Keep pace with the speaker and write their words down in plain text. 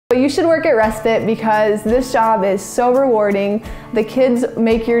You should work at Respite because this job is so rewarding. The kids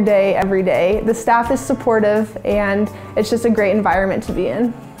make your day every day. The staff is supportive and it's just a great environment to be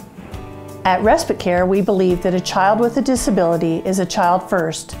in. At Respite Care, we believe that a child with a disability is a child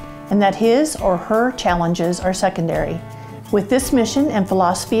first and that his or her challenges are secondary. With this mission and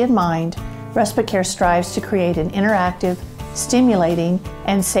philosophy in mind, Respite Care strives to create an interactive, stimulating,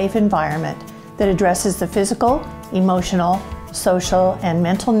 and safe environment that addresses the physical, emotional, social, and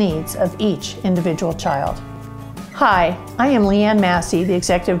mental needs of each individual child. Hi, I am Leanne Massey, the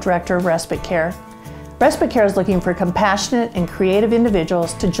Executive Director of Respite Care. Respite Care is looking for compassionate and creative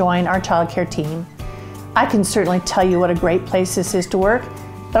individuals to join our child care team. I can certainly tell you what a great place this is to work,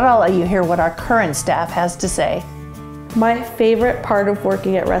 but I'll let you hear what our current staff has to say. My favorite part of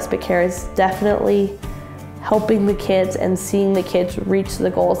working at Respite Care is definitely helping the kids and seeing the kids reach the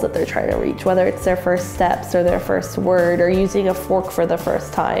goals that they're trying to reach, whether it's their first steps or their first word or using a fork for the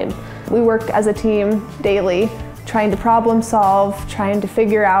first time. We work as a team daily, trying to problem solve, trying to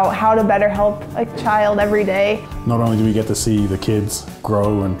figure out how to better help a child every day. Not only do we get to see the kids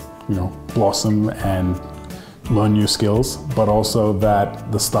grow and blossom and learn new skills, but also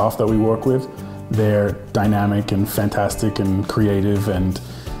that the staff that we work with, they're dynamic and fantastic and creative, and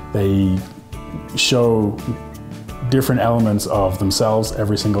they show different elements of themselves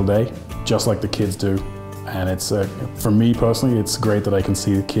every single day, just like the kids do. And it's, for me personally, it's great that I can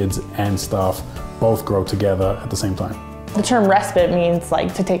see the kids and staff both grow together at the same time. The term respite means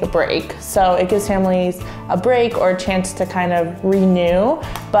like to take a break. So it gives families a break or a chance to kind of renew.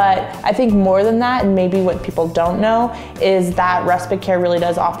 But I think more than that, and maybe what people don't know, is that Respite Care really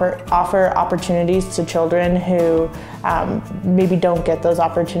does offer opportunities to children who maybe don't get those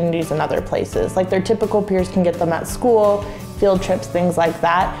opportunities in other places. Like their typical peers can get them at school, field trips, things like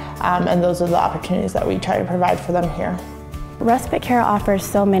that. And those are the opportunities that we try to provide for them here. Respite Care offers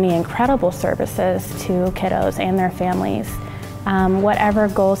so many incredible services to kiddos and their families. Whatever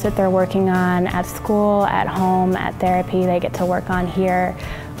goals that they're working on at school, at home, at therapy, they get to work on here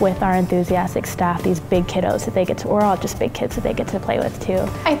with our enthusiastic staff, these big kiddos that they get to, we're all just big kids that they get to play with too.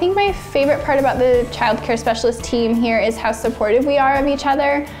 I think my favorite part about the child care specialist team here is how supportive we are of each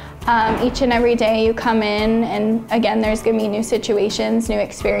other. Each and every day you come in, and again, there's going to be new situations, new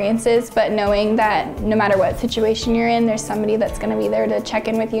experiences, but knowing that no matter what situation you're in, there's somebody that's going to be there to check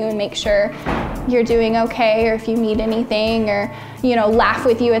in with you and make sure you're doing okay, or if you need anything, or laugh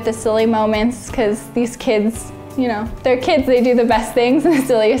with you at the silly moments, because these kids, they're kids, they do the best things and the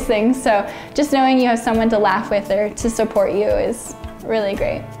silliest things, so just knowing you have someone to laugh with or to support you is really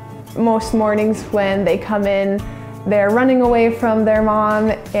great. Most mornings when they come in, they're running away from their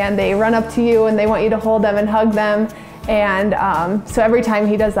mom and they run up to you and they want you to hold them and hug them. And so every time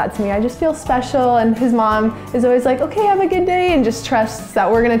he does that to me, I just feel special, and his mom is always like, okay, have a good day, and just trusts that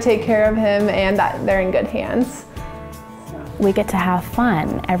we're gonna take care of him and that they're in good hands. We get to have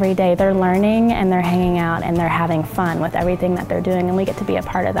fun every day. They're learning and they're hanging out and they're having fun with everything that they're doing, and we get to be a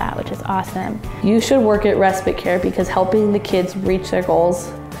part of that, which is awesome. You should work at Respite Care because helping the kids reach their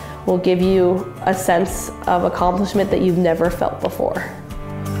goals will give you a sense of accomplishment that you've never felt before.